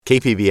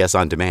KPBS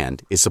On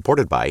Demand is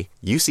supported by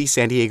UC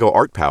San Diego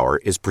Art Power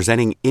is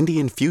presenting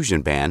Indian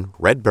fusion band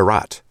Red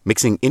Bharat,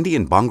 mixing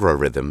Indian Bhangra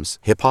rhythms,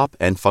 hip-hop,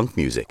 and funk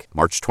music,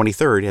 March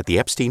 23rd at the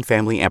Epstein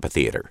Family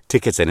Amphitheater.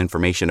 Tickets and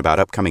information about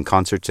upcoming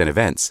concerts and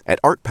events at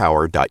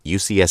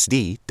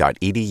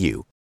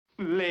artpower.ucsd.edu.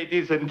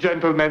 Ladies and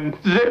gentlemen,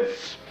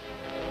 this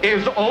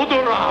is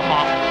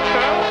Odorama.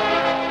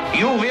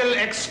 You will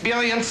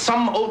experience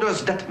some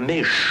odors that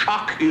may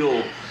shock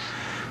you.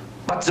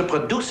 But the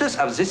producers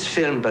of this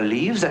film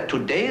believe that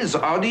today's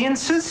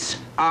audiences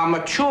are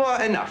mature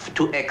enough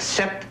to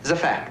accept the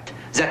fact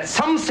that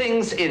some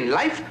things in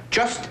life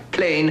just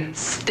plain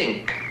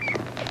stink.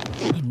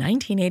 In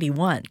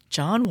 1981,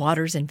 John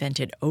Waters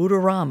invented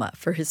Odorama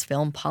for his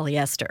film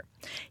Polyester.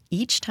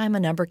 Each time a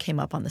number came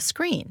up on the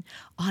screen,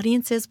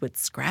 audiences would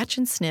scratch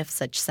and sniff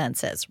such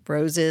scents as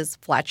roses,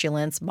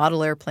 flatulence,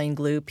 model airplane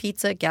glue,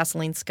 pizza,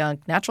 gasoline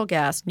skunk, natural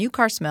gas, new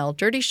car smell,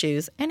 dirty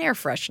shoes, and air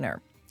freshener.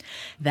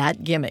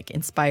 That gimmick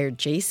inspired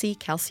J.C.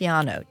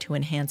 Calciano to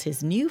enhance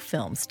his new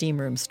film Steam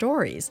Room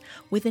Stories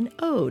with an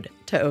ode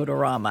to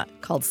Odorama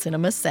called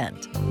Cinema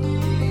Scent.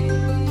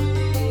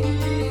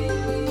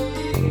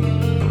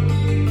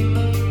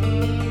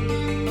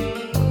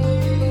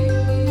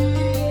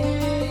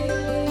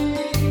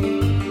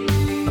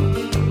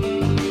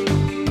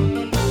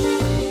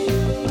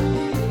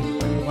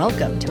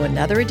 Welcome to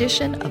another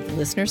edition of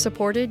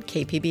listener-supported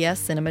KPBS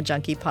Cinema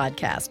Junkie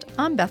podcast.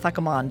 I'm Beth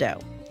Accomando.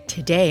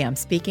 Today, I'm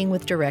speaking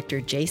with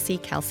director J.C.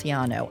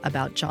 Calciano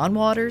about John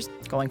Waters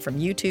going from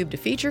YouTube to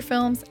feature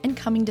films and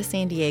coming to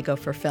San Diego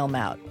for Film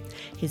Out.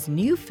 His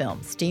new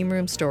film, Steam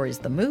Room Stories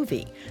the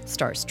Movie,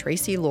 stars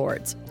Tracy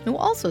Lords, who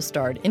also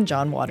starred in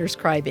John Waters'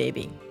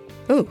 Crybaby.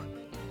 Ooh,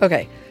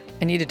 okay,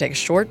 I need to take a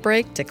short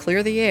break to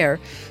clear the air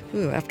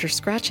after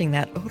scratching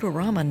that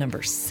Odorama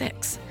number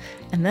 6.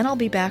 And then I'll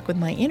be back with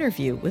my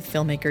interview with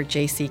filmmaker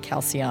J.C.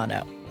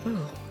 Calciano.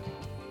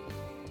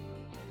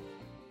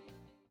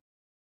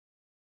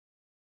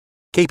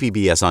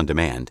 KPBS On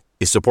Demand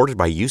is supported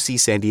by UC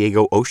San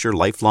Diego Osher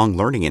Lifelong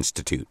Learning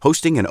Institute,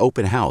 hosting an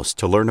open house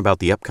to learn about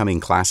the upcoming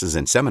classes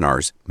and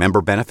seminars,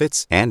 member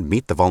benefits, and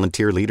meet the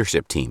volunteer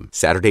leadership team.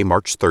 Saturday,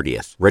 March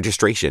 30th.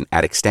 Registration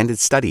at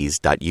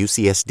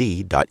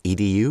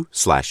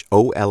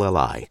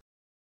extendedstudies.ucsd.edu/OLLI.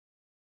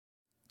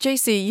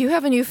 JC, you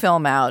have a new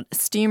film out,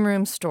 Steam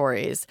Room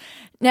Stories.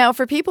 Now,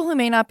 for people who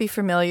may not be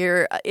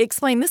familiar,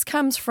 explain, this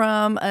comes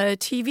from a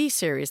TV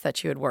series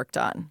that you had worked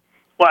on.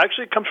 Well,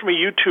 actually, it comes from a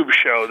YouTube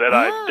show that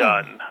I've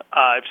done.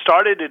 I've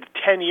started it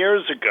 10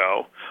 years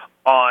ago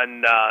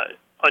on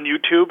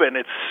YouTube, and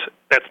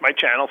that's my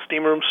channel.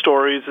 Steam Room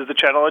Stories is the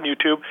channel on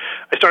YouTube.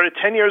 I started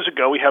 10 years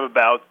ago. We have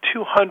about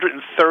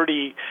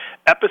 230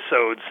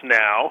 episodes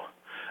now,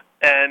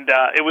 and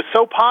it was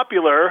so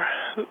popular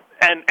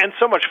and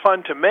so much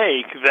fun to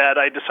make that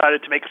I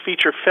decided to make a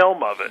feature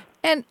film of it.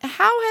 And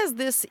how has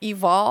this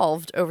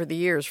evolved over the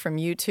years from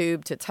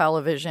YouTube to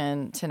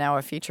television to now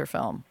a feature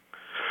film?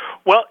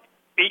 Well,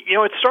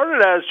 it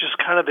started as just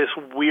kind of this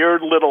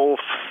weird little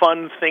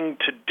fun thing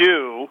to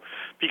do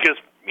because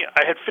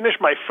I had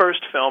finished my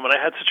first film and I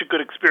had such a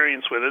good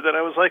experience with it that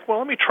I was like, well,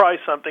 let me try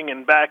something.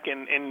 And back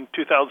in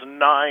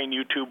 2009,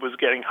 YouTube was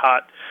getting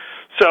hot.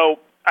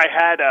 So I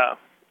had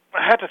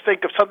to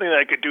think of something that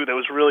I could do that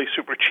was really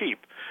super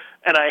cheap.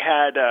 And I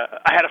had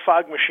a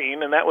fog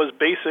machine, and that was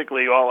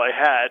basically all I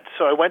had.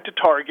 So I went to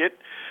Target,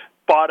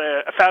 found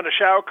a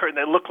shower curtain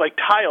that looked like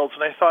tiles,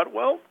 and I thought,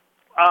 well,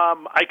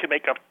 I could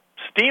make a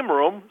steam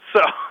room.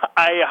 So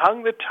I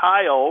hung the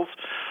tiles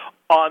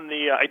on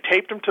I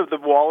taped them to the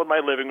wall in my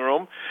living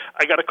room.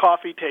 I got a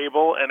coffee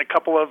table and a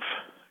couple of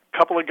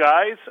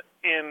guys,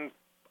 and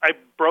I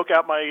broke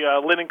out my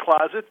linen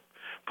closet,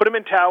 put them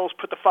in towels,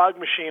 put the fog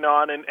machine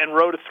on, and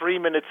wrote a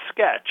 3-minute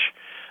sketch.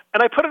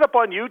 And I put it up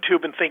on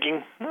YouTube and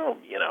thinking, well,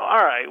 all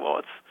right, well,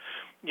 it's,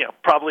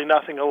 probably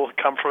nothing will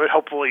come from it.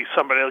 Hopefully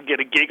somebody will get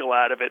a giggle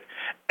out of it.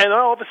 And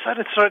all of a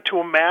sudden it started to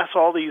amass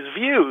all these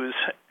views.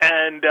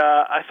 And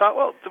I thought,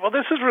 well,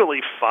 this is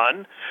really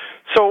fun.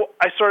 So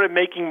I started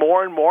making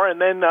more and more.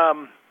 And then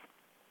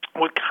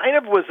what kind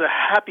of was a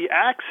happy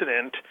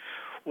accident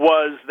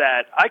was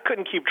that I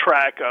couldn't keep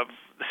track of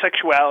the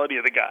sexuality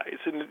of the guys,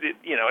 and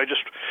I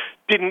just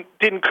didn't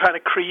kind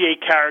of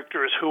create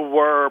characters who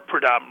were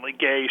predominantly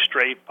gay,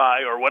 straight,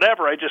 bi, or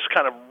whatever. I just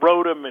kind of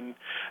wrote them, and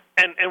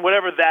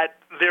whatever that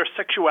their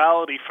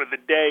sexuality for the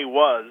day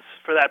was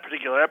for that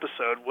particular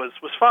episode was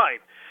fine.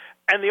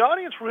 And the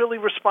audience really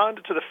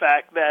responded to the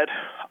fact that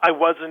I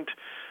wasn't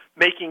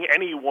making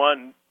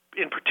anyone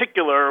in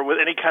particular with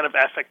any kind of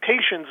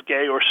affectations,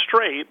 gay or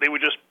straight. They were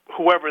just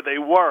whoever they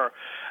were.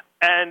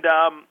 And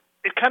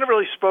it kind of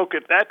really spoke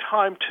at that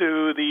time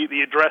to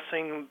the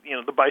addressing,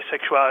 the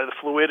bisexuality, the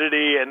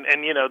fluidity, and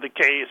the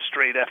gay,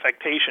 straight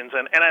affectations,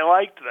 and I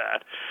liked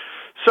that.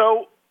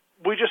 So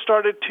we just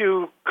started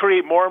to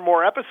create more and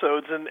more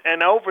episodes,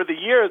 and over the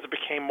years it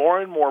became more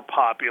and more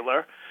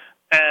popular,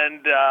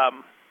 and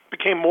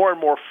became more and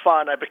more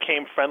fun. I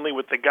became friendly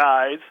with the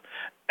guys,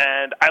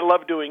 and I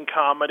love doing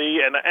comedy,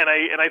 and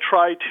I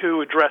try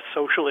to address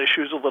social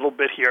issues a little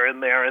bit here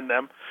and there in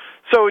them.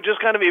 So it just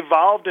kind of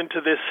evolved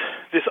into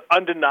this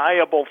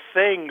undeniable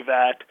thing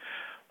that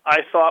I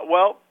thought,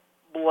 well,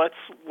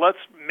 let's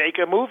make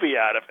a movie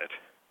out of it.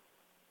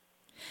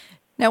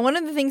 Now, one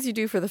of the things you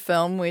do for the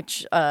film,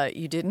 which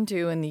you didn't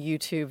do in the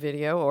YouTube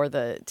video or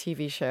the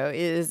TV show,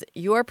 is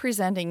you are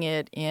presenting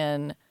it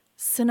in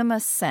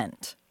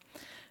CinemaScent.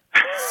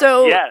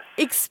 So yes.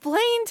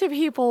 Explain to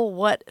people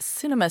what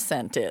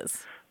CinemaScent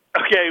is.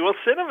 Okay, well,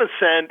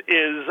 CinemaScent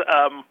is,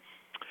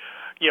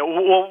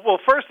 well,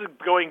 first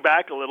going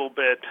back a little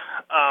bit,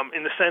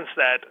 in the sense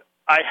that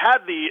I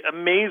had the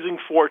amazing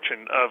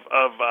fortune of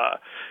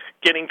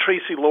getting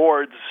Tracy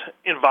Lords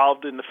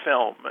involved in the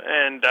film.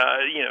 And,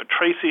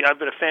 Tracy, I've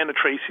been a fan of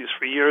Tracy's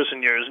for years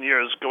and years and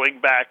years, going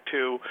back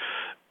to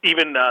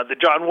even the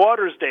John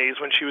Waters days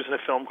when she was in a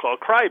film called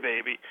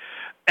Crybaby.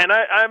 And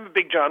I'm a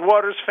big John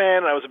Waters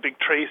fan. I was a big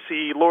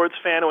Tracy Lords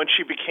fan. When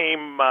she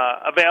became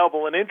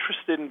available and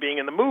interested in being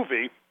in the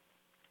movie,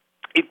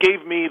 it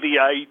gave me the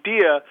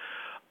idea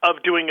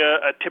of doing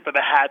a tip of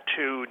the hat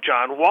to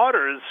John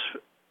Waters'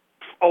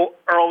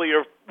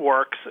 earlier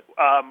works,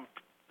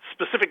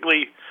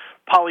 specifically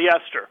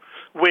Polyester,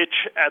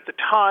 which at the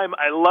time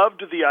I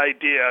loved the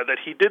idea that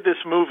he did this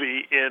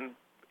movie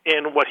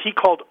in what he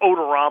called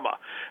Odorama.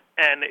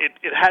 And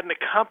it had an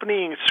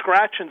accompanying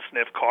scratch and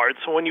sniff card.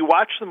 So when you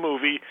watch the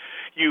movie,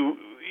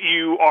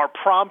 you are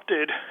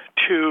prompted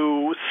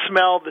to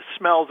smell the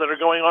smells that are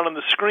going on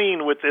the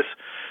screen with this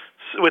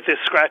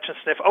scratch and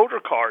sniff odor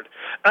card.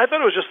 And I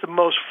thought it was just the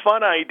most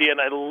fun idea,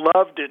 and I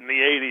loved it in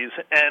the 80s.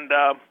 And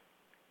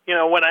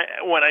when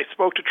I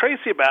spoke to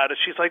Tracy about it,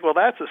 she's like, "Well,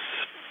 that's a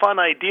fun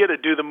idea to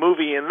do the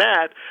movie in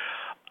that."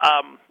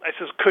 I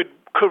says,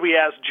 "Could we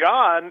ask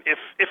John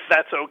if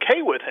that's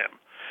okay with him?"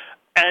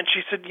 And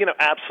she said,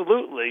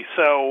 absolutely.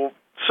 So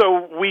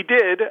we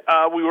did.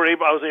 I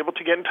was able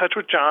to get in touch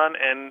with John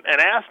and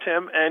asked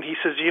him, and he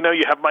says, you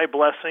have my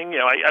blessing.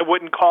 I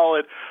wouldn't call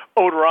it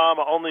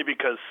Odorama only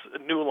because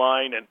New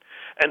Line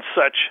and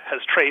such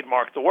has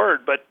trademarked the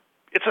word, but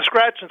it's a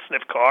scratch and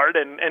sniff card,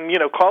 and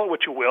call it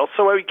what you will.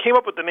 So we came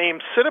up with the name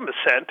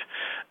CinemaScent,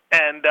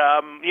 and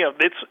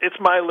it's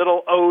my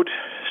little ode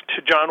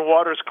to John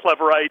Waters'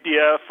 clever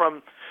idea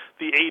from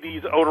the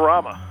 80s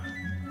Odorama.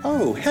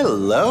 Oh,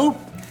 hello.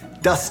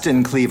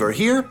 Dustin Cleaver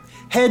here,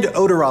 head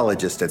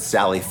odorologist at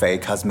Sally Faye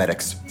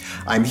Cosmetics.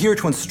 I'm here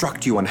to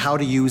instruct you on how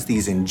to use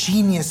these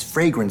ingenious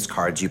fragrance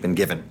cards you've been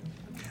given.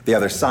 The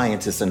other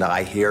scientists and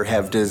I here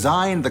have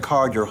designed the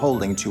card you're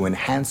holding to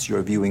enhance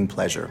your viewing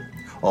pleasure.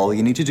 All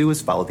you need to do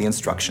is follow the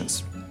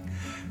instructions.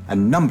 A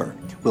number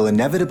will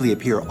inevitably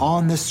appear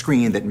on the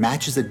screen that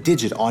matches a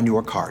digit on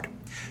your card.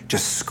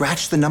 Just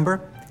scratch the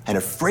number and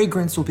a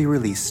fragrance will be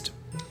released.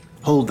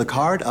 Hold the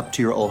card up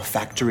to your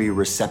olfactory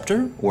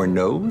receptor or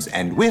nose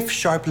and whiff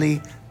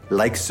sharply,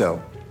 like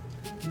so.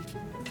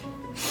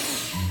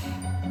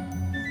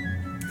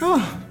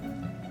 Oh,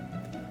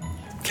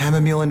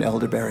 chamomile and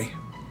elderberry.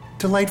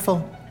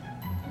 Delightful.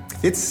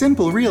 It's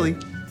simple, really.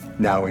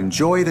 Now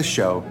enjoy the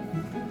show.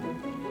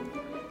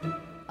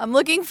 I'm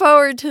looking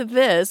forward to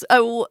this.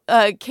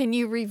 Can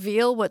you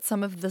reveal what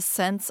some of the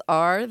scents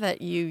are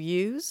that you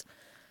use?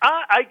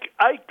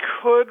 I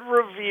could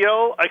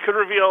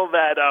reveal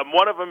that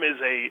one of them is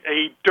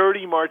a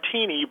dirty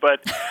martini,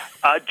 but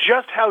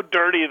just how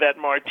dirty that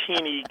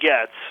martini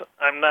gets,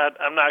 I'm not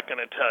going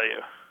to tell you.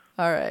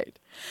 All right.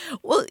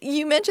 Well,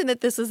 you mentioned that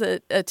this is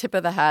a tip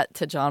of the hat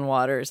to John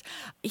Waters.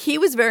 He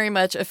was very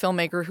much a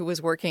filmmaker who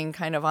was working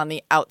kind of on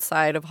the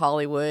outside of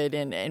Hollywood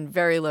and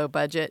very low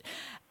budget.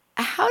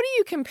 How do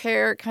you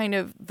compare kind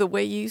of the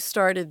way you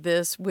started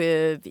this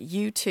with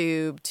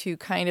YouTube to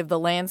kind of the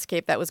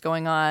landscape that was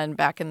going on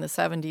back in the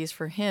 70s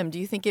for him? Do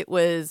you think it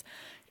was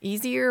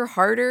easier,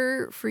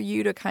 harder for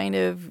you to kind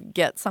of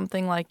get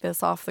something like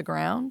this off the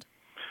ground?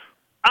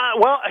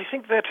 Well, I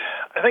think that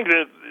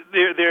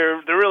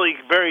they're really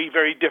very,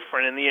 very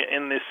different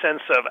in the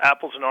sense of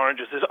apples and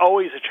oranges. There's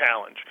always a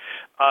challenge.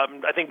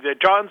 I think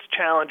that John's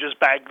challenges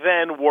back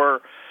then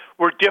were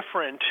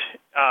different.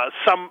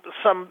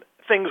 Some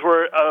things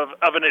were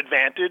of an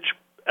advantage.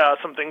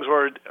 Some things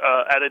were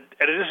at a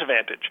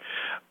disadvantage.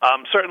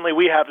 Certainly,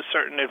 we have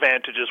certain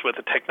advantages with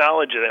the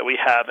technology that we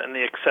have and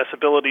the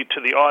accessibility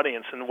to the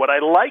audience. And what I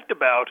liked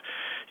about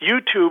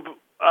YouTube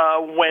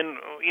when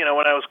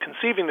I was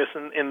conceiving this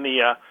in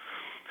the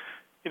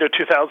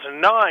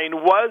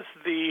 2009 was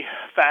the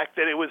fact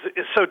that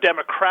it's so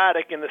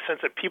democratic in the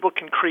sense that people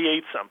can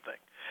create something.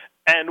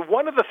 And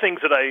one of the things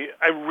that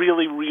I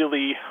really,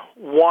 really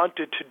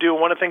wanted to do,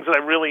 one of the things that I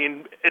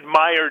really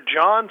admired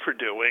John for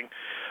doing,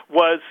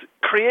 was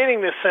creating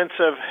this sense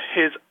of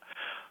his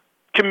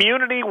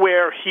community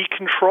where he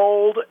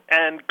controlled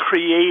and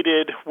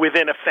created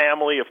within a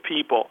family of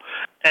people.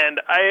 And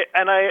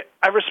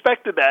I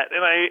respected that.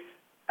 And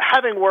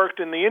having worked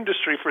in the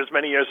industry for as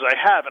many years as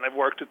I have, and I've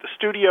worked at the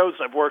studios,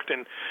 I've worked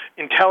in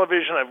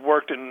television, I've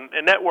worked in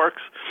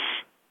networks,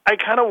 I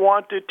kind of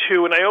wanted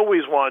to, and I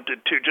always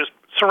wanted to, just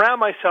surround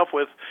myself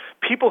with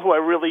people who I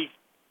really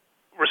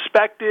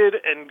respected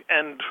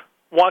and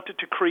wanted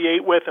to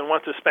create with and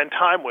want to spend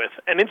time with,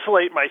 and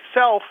insulate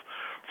myself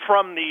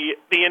from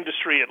the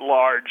industry at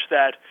large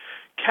that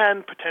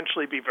can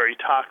potentially be very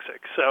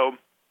toxic. So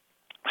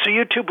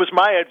YouTube was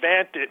my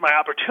advantage, my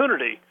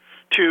opportunity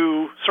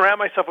to surround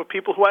myself with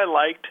people who I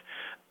liked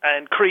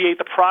and create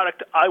the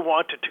product I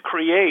wanted to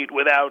create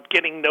without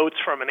getting notes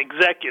from an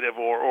executive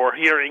or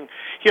hearing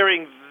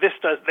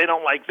they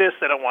don't like this,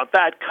 they don't want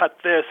that, cut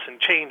this and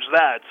change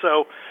that.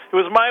 So it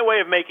was my way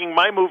of making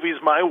my movies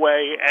my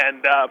way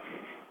and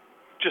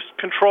just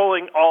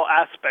controlling all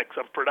aspects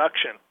of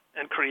production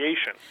and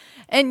creation.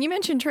 And you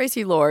mentioned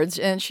Traci Lords,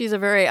 and she's a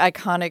very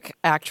iconic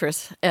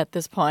actress at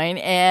this point.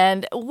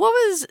 And what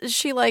was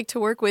she like to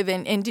work with,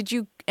 and did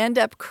you end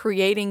up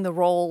creating the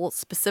role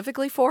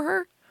specifically for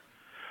her?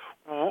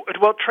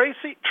 Well,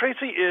 Traci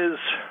is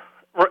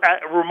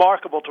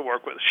remarkable to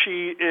work with.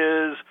 She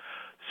is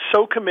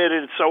so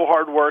committed, so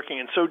hardworking,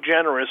 and so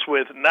generous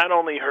with not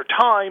only her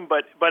time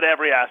but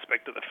every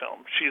aspect of the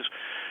film.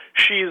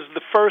 She's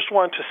the first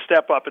one to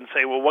step up and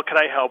say, well, what can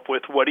I help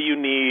with? What do you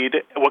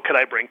need? What can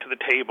I bring to the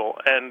table?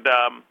 And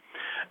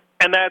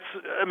that's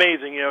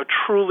amazing,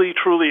 truly,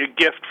 truly a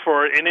gift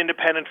for an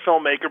independent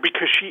filmmaker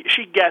because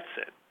she gets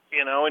it,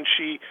 and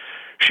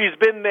she's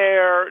been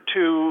there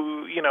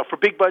for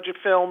big budget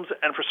films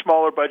and for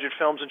smaller budget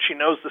films, and she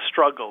knows the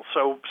struggle.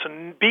 So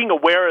being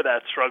aware of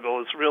that struggle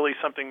is really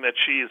something that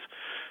she's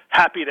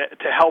happy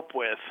to help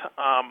with.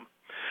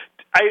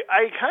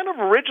 I kind of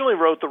originally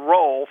wrote the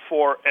role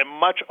for a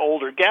much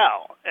older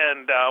gal,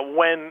 and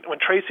when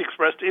Traci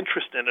expressed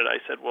interest in it, I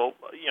said, well,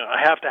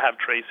 I have to have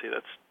Traci.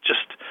 That's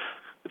just,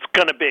 it's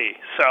going to be.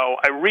 So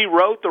I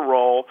rewrote the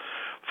role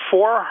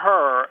for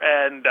her,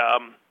 and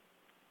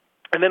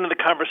then in the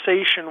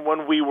conversation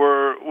when we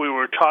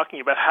were talking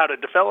about how to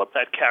develop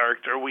that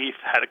character, we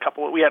had a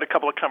couple of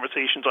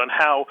conversations on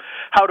how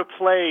to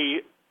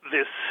play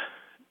this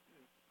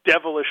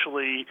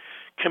devilishly,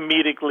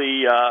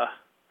 comedically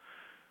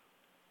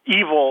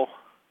evil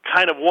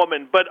kind of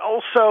woman, but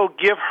also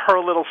give her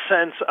a little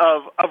sense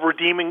of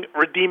redeeming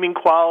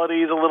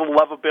qualities, a little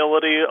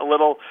lovability, a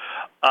little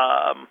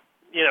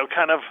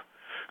kind of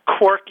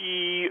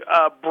quirky,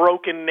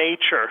 broken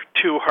nature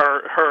to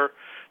her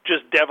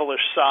just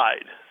devilish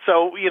side.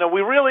 So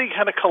we really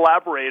kind of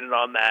collaborated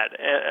on that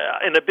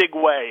in a big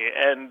way,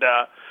 and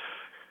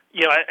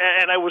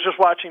and I was just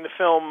watching the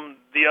film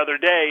the other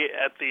day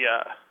at the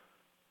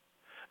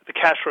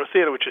Castro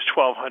Theater, which is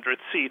 1,200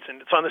 seats,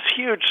 and it's on this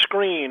huge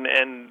screen,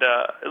 and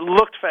it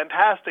looked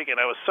fantastic, and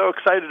I was so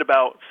excited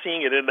about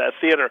seeing it in that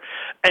theater.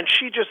 And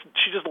she just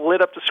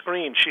lit up the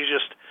screen. She's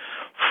just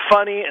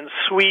funny and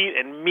sweet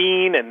and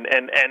mean and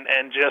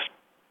just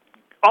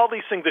all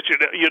these things that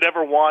you'd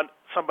ever want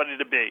somebody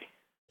to be.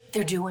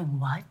 They're doing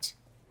what?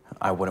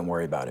 I wouldn't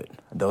worry about it.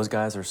 Those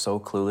guys are so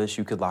clueless,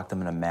 you could lock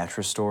them in a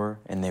mattress store,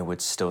 and they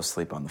would still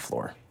sleep on the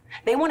floor.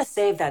 They want to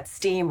save that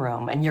steam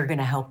room, and you're going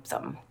to help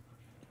them.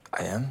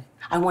 I am?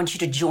 I want you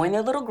to join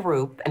their little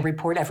group and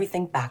report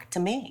everything back to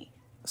me.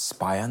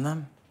 Spy on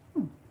them?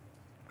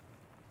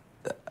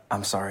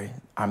 I'm sorry.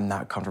 I'm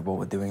not comfortable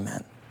with doing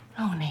that.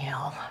 Oh,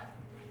 Neil.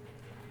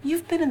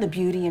 You've been in the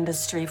beauty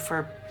industry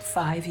for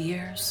 5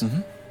 years.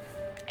 Mm-hmm.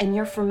 And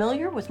you're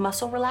familiar with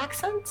muscle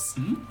relaxants?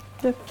 Mm-hmm.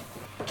 Yep.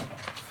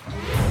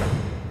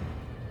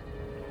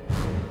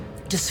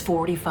 Just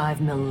 45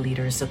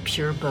 milliliters of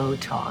pure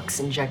Botox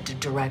injected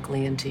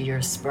directly into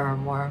your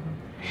sperm worm.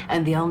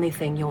 And the only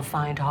thing you'll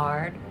find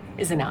hard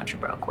is an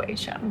algebra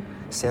equation.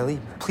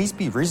 Sally, please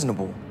be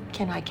reasonable.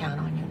 Can I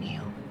count on you,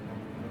 Neil?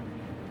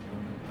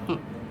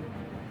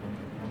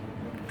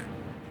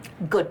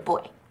 Good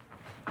boy.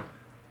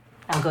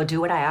 Now go do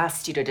what I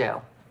asked you to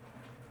do.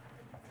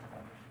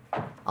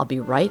 I'll be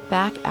right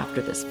back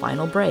after this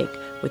final break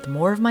with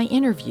more of my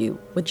interview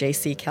with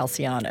J.C.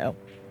 Calciano.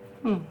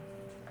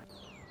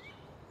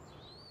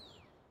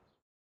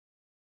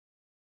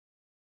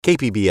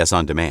 KPBS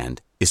On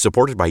Demand is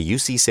supported by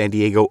UC San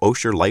Diego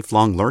Osher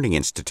Lifelong Learning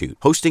Institute,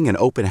 hosting an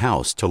open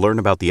house to learn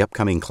about the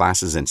upcoming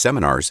classes and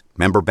seminars,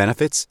 member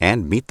benefits,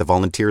 and meet the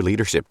volunteer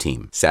leadership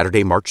team.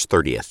 Saturday, March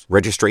 30th.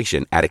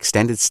 Registration at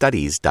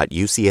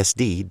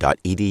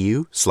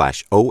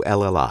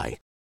extendedstudies.ucsd.edu/OLLI.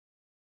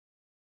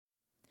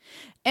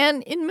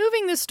 And in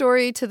moving the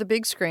story to the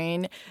big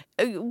screen,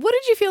 what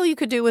did you feel you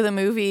could do with a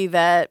movie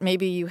that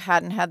maybe you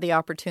hadn't had the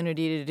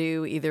opportunity to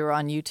do either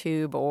on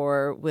YouTube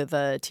or with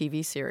a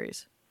TV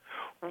series?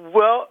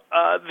 Well,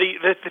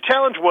 the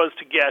challenge was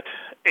to get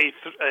a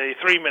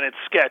 3-minute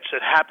sketch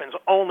that happens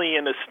only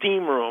in a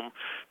steam room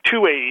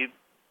to a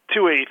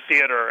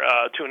theater,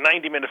 to a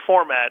 90-minute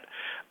format.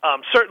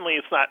 Certainly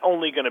it's not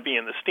only going to be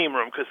in the steam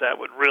room because that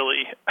would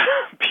really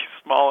be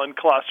small and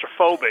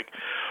claustrophobic.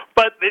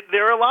 But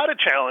there are a lot of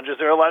challenges.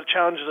 There are a lot of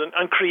challenges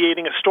on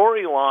creating a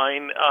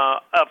storyline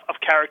of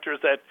characters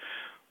that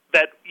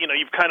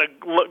you've kind of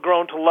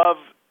grown to love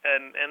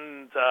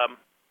and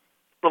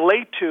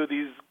relate to,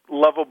 these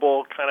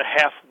lovable kind of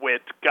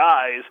half-wit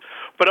guys,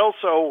 but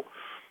also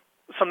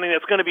something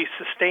that's going to be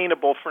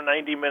sustainable for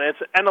 90 minutes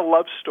and a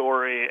love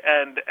story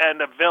and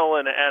a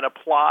villain and a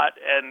plot.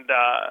 And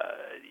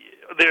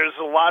there's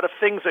a lot of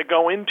things that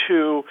go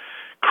into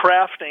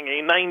crafting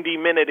a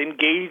 90-minute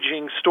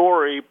engaging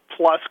story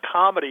plus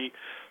comedy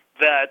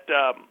that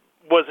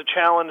was a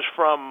challenge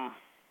from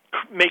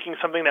making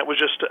something that was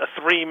just a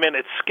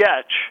 3-minute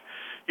sketch.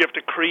 You have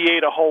to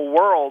create a whole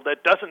world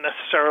that doesn't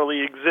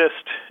necessarily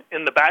exist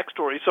in the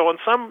backstory. So on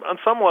some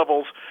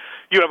levels,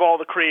 you have all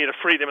the creative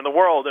freedom in the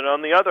world, and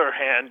on the other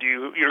hand,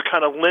 you're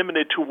kind of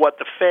limited to what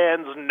the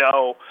fans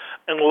know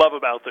and love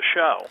about the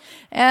show.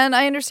 And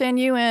I understand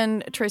you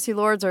and Tracy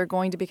Lords are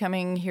going to be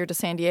coming here to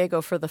San Diego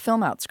for the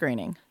Film Out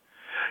screening.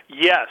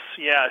 Yes.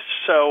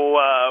 So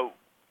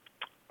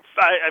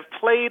I've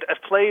played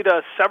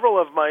several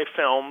of my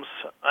films.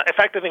 In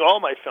fact, I think all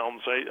my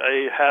films.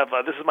 I have.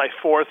 This is my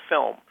fourth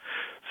film.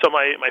 So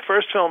my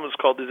first film is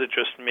called Is It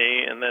Just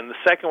Me, and then the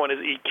second one is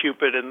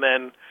E-Cupid, and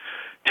then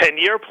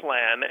 10-Year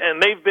Plan,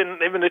 and they've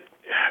been a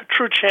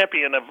true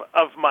champion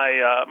of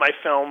my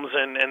films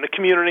and the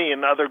community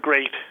and other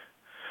great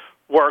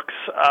works.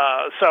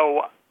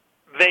 So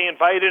they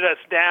invited us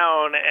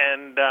down,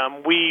 and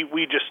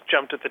we just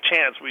jumped at the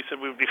chance. We said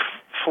we would be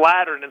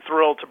flattered and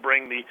thrilled to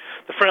bring the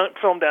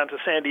film down to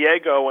San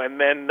Diego, and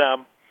then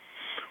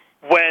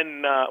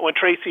when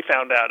Tracy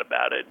found out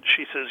about it,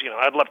 she says,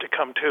 I'd love to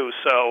come too.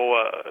 So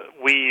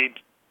we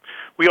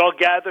all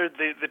gathered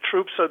the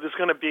troops. So there's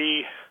going to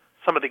be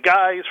some of the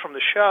guys from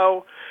the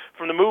show,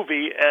 from the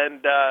movie,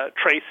 and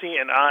Tracy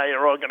and I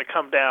are all going to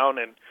come down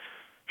and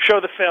show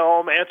the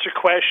film, answer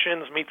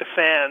questions, meet the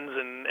fans,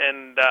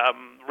 and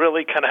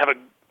really kind of have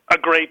a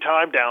great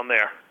time down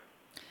there.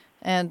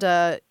 And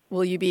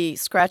will you be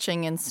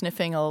scratching and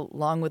sniffing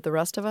along with the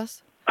rest of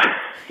us?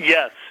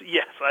 Yes,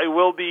 I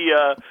will be.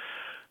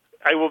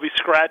 I will be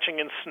scratching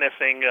and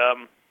sniffing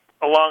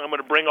along. I'm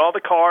going to bring all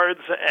the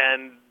cards,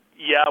 and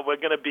we're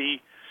going to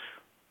be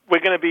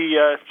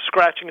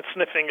scratching and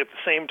sniffing at the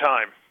same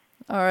time.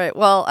 All right.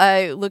 Well,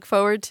 I look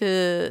forward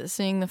to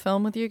seeing the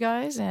film with you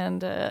guys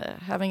and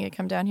having it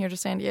come down here to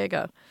San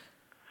Diego.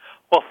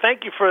 Well,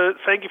 thank you for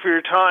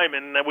your time,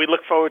 and we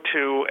look forward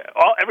to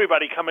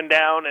everybody coming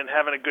down and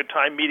having a good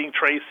time, meeting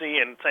Tracy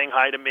and saying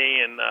hi to me,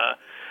 and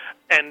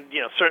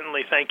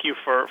certainly thank you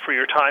for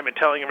your time and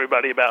telling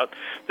everybody about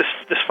this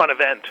fun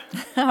event.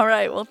 All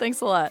right. Well,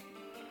 thanks a lot.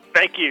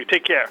 Thank you.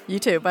 Take care. You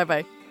too.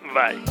 Bye-bye.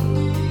 Bye.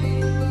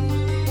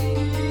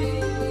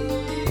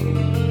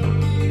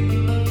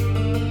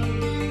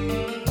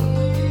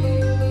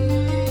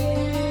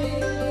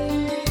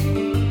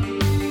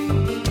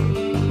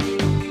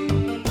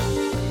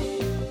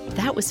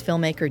 That was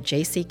filmmaker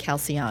J.C.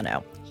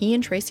 Calciano. He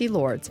and Tracy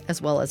Lords,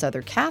 as well as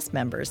other cast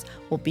members,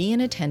 will be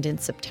in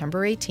attendance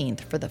September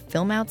 18th for the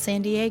Film Out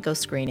San Diego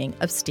screening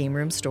of Steam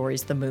Room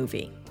Stories, the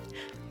movie.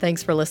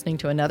 Thanks for listening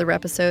to another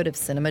episode of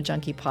Cinema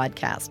Junkie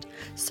Podcast.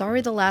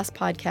 Sorry the last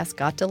podcast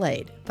got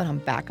delayed, but I'm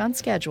back on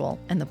schedule,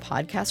 and the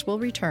podcast will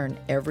return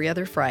every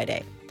other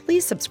Friday.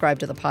 Please subscribe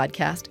to the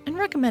podcast and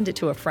recommend it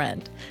to a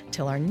friend.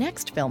 Till our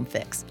next Film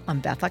Fix, I'm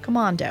Beth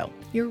Accomando,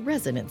 your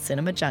resident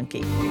cinema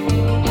junkie.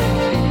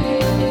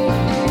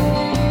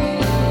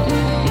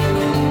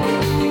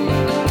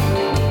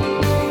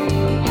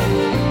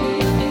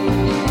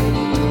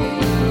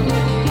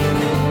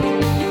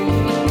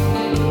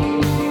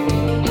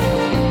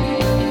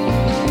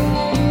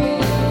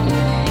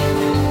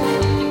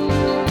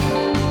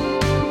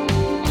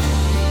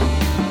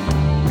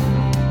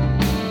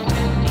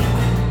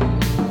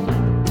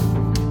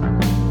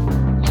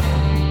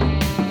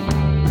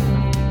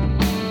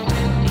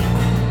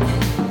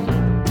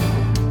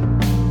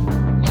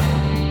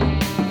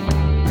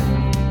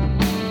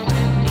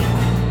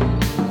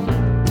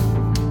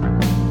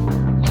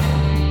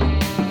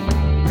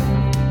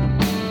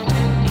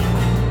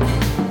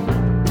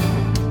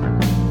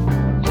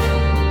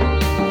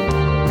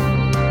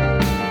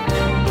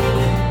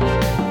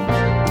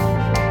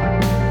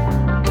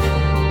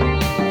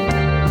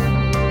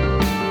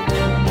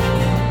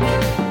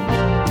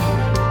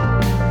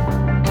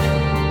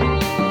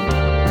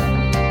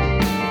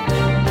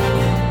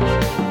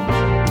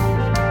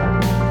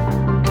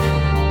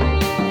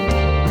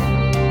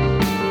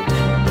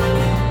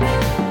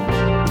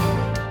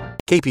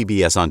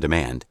 KPBS On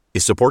Demand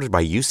is supported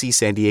by UC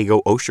San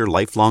Diego Osher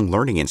Lifelong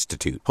Learning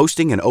Institute,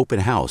 hosting an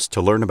open house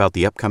to learn about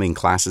the upcoming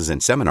classes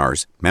and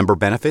seminars, member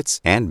benefits,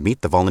 and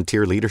meet the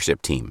volunteer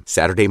leadership team.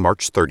 Saturday,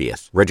 March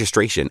 30th.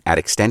 Registration at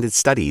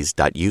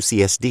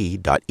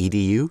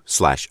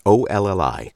extendedstudies.ucsd.edu/OLLI.